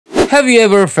Have you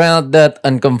ever felt that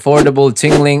uncomfortable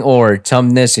tingling or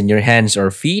numbness in your hands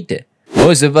or feet?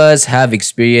 Most of us have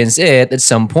experienced it at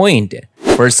some point.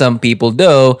 For some people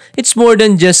though, it's more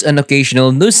than just an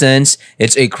occasional nuisance,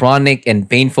 it's a chronic and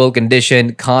painful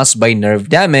condition caused by nerve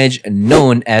damage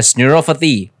known as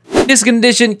neuropathy. This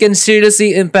condition can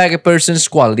seriously impact a person's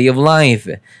quality of life.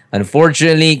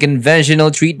 Unfortunately, conventional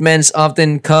treatments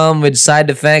often come with side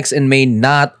effects and may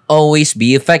not always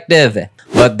be effective.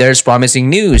 But there's promising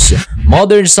news.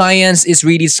 Modern science is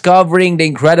rediscovering the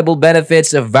incredible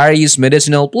benefits of various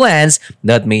medicinal plants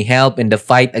that may help in the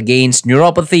fight against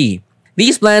neuropathy.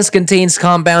 These plants contain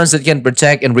compounds that can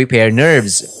protect and repair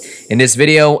nerves. In this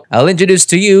video, I'll introduce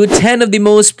to you 10 of the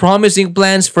most promising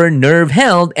plants for nerve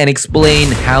health and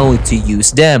explain how to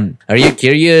use them. Are you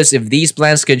curious if these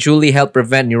plants can truly help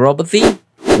prevent neuropathy?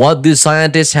 What do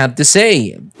scientists have to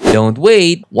say? Don't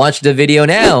wait, watch the video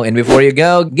now, and before you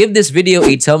go, give this video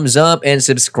a thumbs up and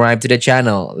subscribe to the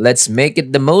channel. Let's make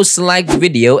it the most liked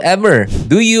video ever.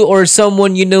 Do you or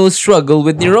someone you know struggle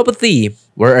with neuropathy?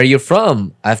 Where are you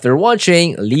from? After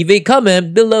watching, leave a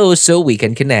comment below so we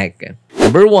can connect.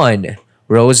 Number 1.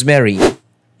 Rosemary.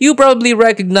 You probably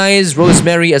recognize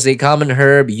rosemary as a common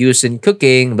herb used in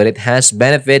cooking, but it has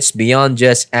benefits beyond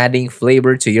just adding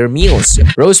flavor to your meals.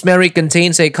 Rosemary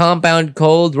contains a compound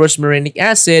called rosmarinic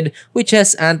acid, which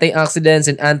has antioxidants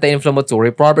and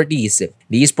anti-inflammatory properties.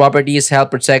 These properties help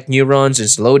protect neurons and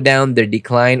slow down their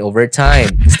decline over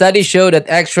time. Studies show that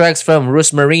extracts from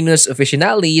Rosmarinus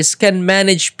officinalis can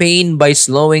manage pain by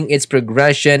slowing its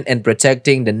progression and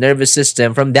protecting the nervous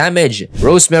system from damage.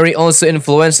 Rosemary also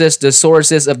influences the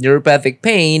sources of neuropathic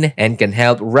pain and can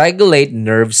help regulate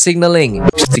nerve signaling.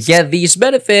 To get these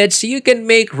benefits, you can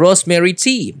make rosemary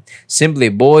tea. Simply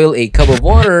boil a cup of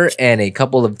water and a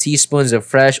couple of teaspoons of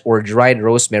fresh or dried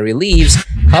rosemary leaves,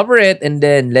 cover it, and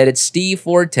then let it steep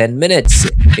for 10 minutes.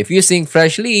 If using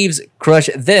fresh leaves, crush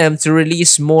them to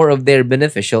release more of their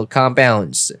beneficial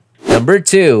compounds. Number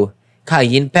 2.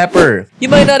 Cayenne pepper. You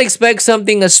might not expect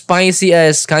something as spicy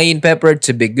as cayenne pepper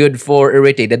to be good for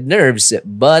irritated nerves,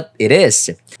 but it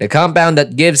is. The compound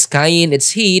that gives cayenne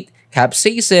its heat,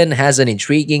 capsaicin, has an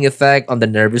intriguing effect on the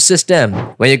nervous system.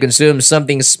 When you consume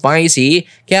something spicy,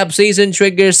 capsaicin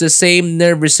triggers the same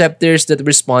nerve receptors that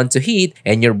respond to heat,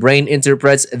 and your brain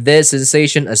interprets this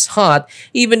sensation as hot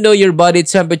even though your body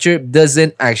temperature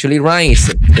doesn't actually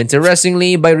rise.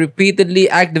 Interestingly, by repeatedly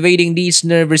activating these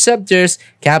nerve receptors,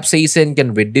 capsaicin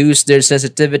can reduce their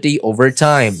sensitivity over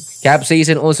time.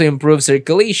 Capsaicin also improves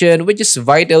circulation, which is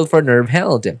vital for nerve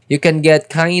health. You can get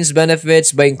cayenne's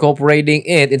benefits by incorporating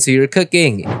it into your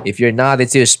cooking. If you're not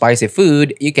into spicy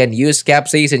food, you can use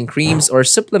capsaicin creams or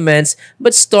supplements,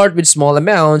 but start with small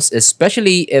amounts,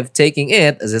 especially if taking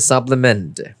it as a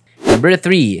supplement. Number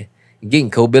 3.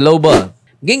 Ginkgo biloba.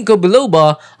 Ginkgo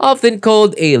biloba, often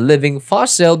called a living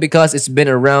fossil because it's been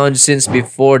around since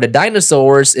before the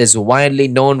dinosaurs, is widely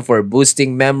known for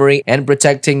boosting memory and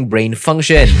protecting brain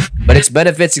function. But its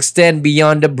benefits extend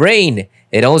beyond the brain.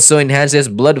 It also enhances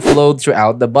blood flow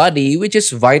throughout the body, which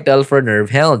is vital for nerve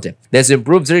health. This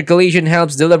improved circulation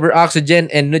helps deliver oxygen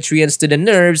and nutrients to the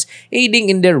nerves, aiding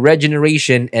in their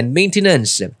regeneration and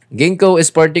maintenance. Ginkgo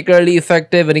is particularly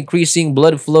effective in increasing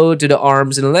blood flow to the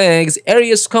arms and legs,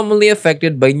 areas commonly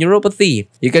affected by neuropathy.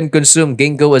 You can consume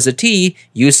ginkgo as a tea,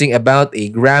 using about a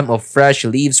gram of fresh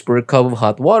leaves per cup of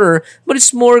hot water, but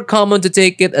it's more common to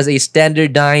take it as a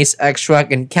standardized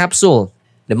extract and capsule.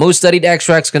 The most studied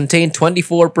extracts contain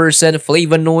 24%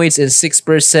 flavonoids and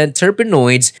 6%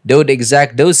 terpenoids, though the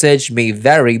exact dosage may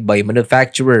vary by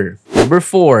manufacturer. Number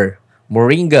 4.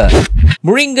 Moringa.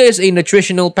 Moringa is a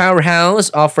nutritional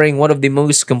powerhouse, offering one of the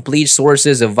most complete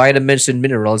sources of vitamins and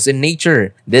minerals in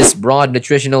nature. This broad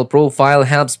nutritional profile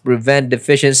helps prevent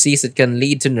deficiencies that can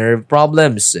lead to nerve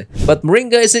problems. But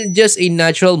moringa isn't just a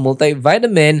natural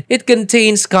multivitamin. It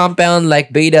contains compounds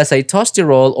like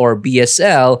beta-sitosterol or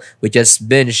BSL, which has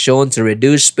been shown to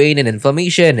reduce pain and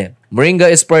inflammation.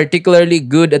 Moringa is particularly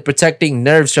good at protecting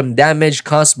nerves from damage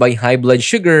caused by high blood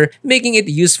sugar, making it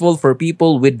useful for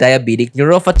people with diabetic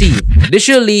neuropathy.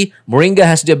 Additionally, moringa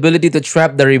has the ability to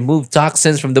trap the removed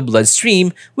toxins from the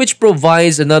bloodstream, which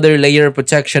provides another layer of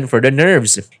protection for the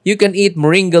nerves. You can eat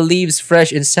moringa leaves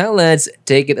fresh in salads,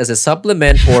 take it as a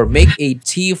supplement, or make a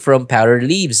tea from powdered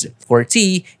leaves. For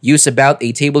tea, use about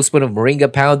a tablespoon of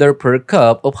moringa powder per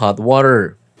cup of hot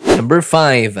water. Number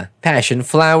 5. Passion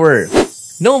flower.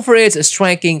 Known for its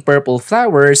striking purple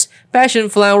flowers, Passion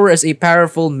flower is a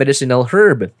powerful medicinal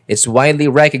herb. It's widely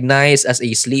recognized as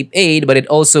a sleep aid, but it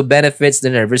also benefits the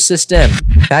nervous system.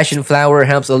 Passion flower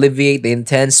helps alleviate the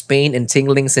intense pain and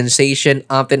tingling sensation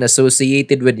often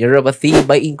associated with neuropathy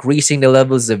by increasing the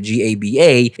levels of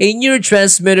GABA, a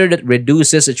neurotransmitter that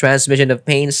reduces the transmission of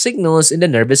pain signals in the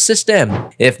nervous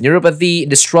system. If neuropathy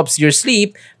disrupts your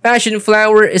sleep, passion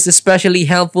flower is especially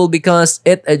helpful because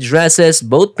it addresses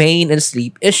both pain and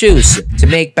sleep issues. To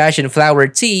make passion flower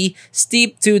tea,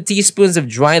 steep 2 teaspoons of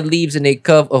dried leaves in a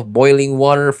cup of boiling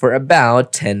water for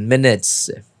about 10 minutes.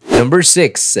 Number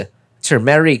 6.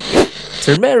 Turmeric.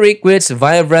 Turmeric, with its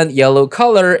vibrant yellow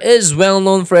color, is well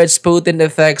known for its potent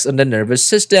effects on the nervous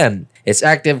system. Its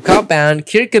active compound,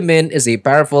 curcumin, is a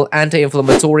powerful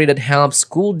anti-inflammatory that helps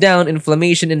cool down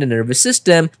inflammation in the nervous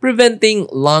system, preventing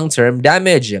long-term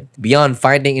damage. Beyond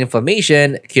fighting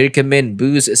inflammation, curcumin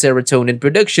boosts serotonin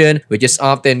production, which is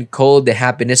often called the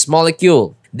happiness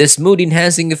molecule. This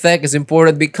mood-enhancing effect is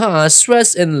important because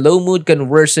stress and low mood can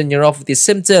worsen neuropathy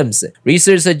symptoms.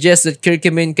 Research suggests that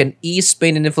curcumin can ease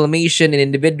pain and inflammation in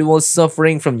individuals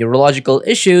suffering from neurological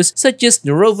issues such as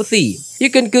neuropathy.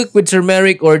 You can cook with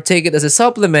turmeric or take it as a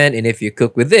supplement, and if you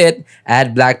cook with it,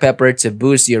 add black pepper to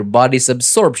boost your body's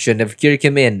absorption of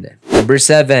curcumin. Number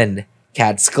 7.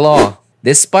 Cat's claw.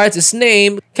 Despite its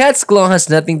name, cat's claw has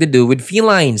nothing to do with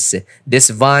felines. This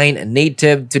vine,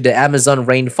 native to the Amazon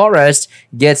rainforest,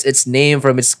 gets its name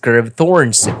from its curved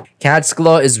thorns. Cat's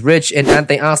claw is rich in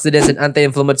antioxidants and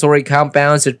anti-inflammatory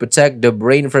compounds that protect the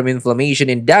brain from inflammation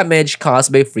and damage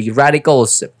caused by free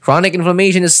radicals. Chronic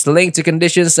inflammation is linked to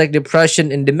conditions like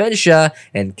depression and dementia,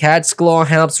 and cat's claw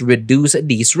helps reduce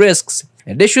these risks.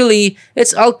 Additionally,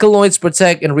 its alkaloids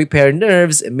protect and repair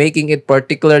nerves, making it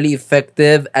particularly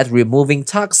effective at removing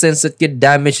toxins that could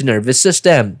damage the nervous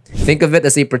system. Think of it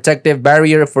as a protective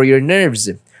barrier for your nerves.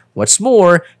 What's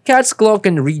more, cat's claw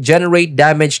can regenerate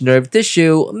damaged nerve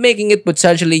tissue, making it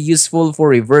potentially useful for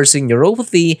reversing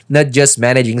neuropathy, not just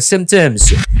managing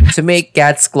symptoms. To make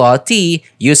cat's claw tea,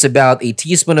 use about a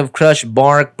teaspoon of crushed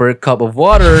bark per cup of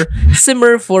water,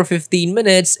 simmer for 15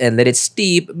 minutes, and let it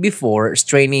steep before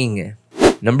straining.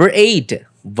 Number 8.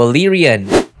 Valerian.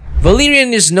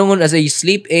 Valerian is known as a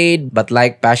sleep aid, but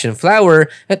like passion flower,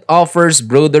 it offers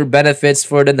broader benefits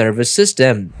for the nervous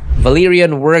system.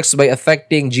 Valerian works by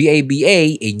affecting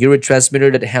GABA, a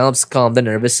neurotransmitter that helps calm the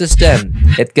nervous system.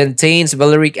 It contains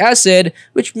valeric acid,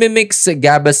 which mimics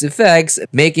GABA's effects,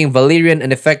 making valerian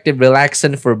an effective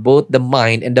relaxant for both the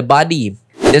mind and the body.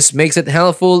 This makes it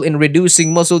helpful in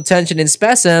reducing muscle tension and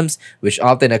spasms, which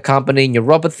often accompany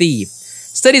neuropathy.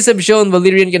 Studies have shown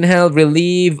valerian can help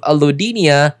relieve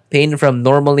allodynia, pain from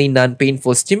normally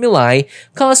non-painful stimuli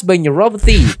caused by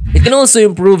neuropathy. It can also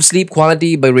improve sleep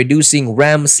quality by reducing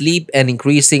REM sleep and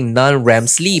increasing non-REM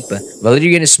sleep.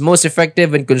 Valerian is most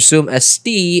effective when consumed as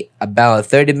tea about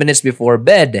 30 minutes before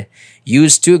bed.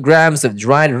 Use 2 grams of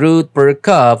dried root per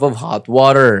cup of hot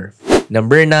water.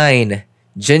 Number 9.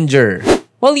 Ginger.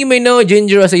 While you may know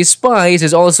ginger as a spice,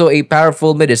 it's also a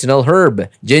powerful medicinal herb.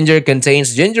 Ginger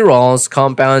contains gingerols,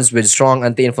 compounds with strong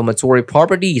anti-inflammatory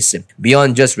properties.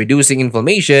 Beyond just reducing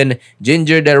inflammation,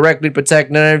 ginger directly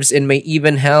protects nerves and may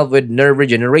even help with nerve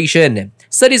regeneration.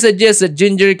 Studies suggest that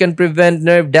ginger can prevent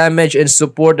nerve damage and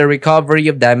support the recovery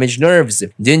of damaged nerves.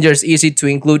 Ginger is easy to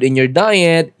include in your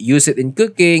diet, use it in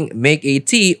cooking, make a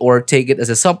tea, or take it as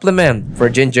a supplement. For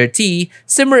ginger tea,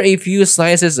 simmer a few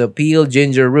slices of peeled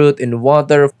ginger root in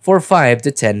water for 5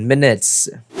 to 10 minutes.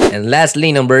 And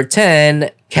lastly, number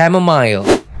 10, chamomile.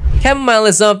 Chamomile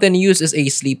is often used as a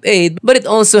sleep aid, but it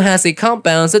also has a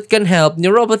compounds that can help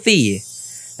neuropathy.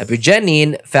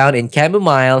 Apigenin, found in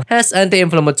chamomile, has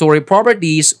anti-inflammatory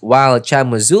properties, while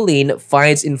chamozulin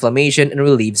fights inflammation and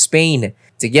relieves pain.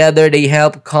 Together, they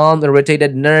help calm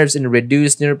irritated nerves and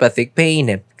reduce neuropathic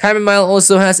pain. Chamomile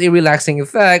also has a relaxing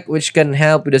effect, which can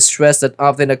help with the stress that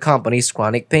often accompanies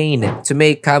chronic pain. To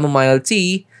make chamomile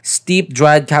tea, steep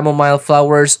dried chamomile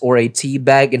flowers or a tea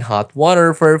bag in hot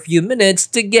water for a few minutes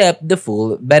to get the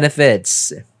full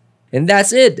benefits. And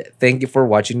that's it. Thank you for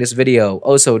watching this video.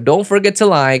 Also, don't forget to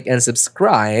like and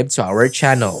subscribe to our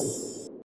channel.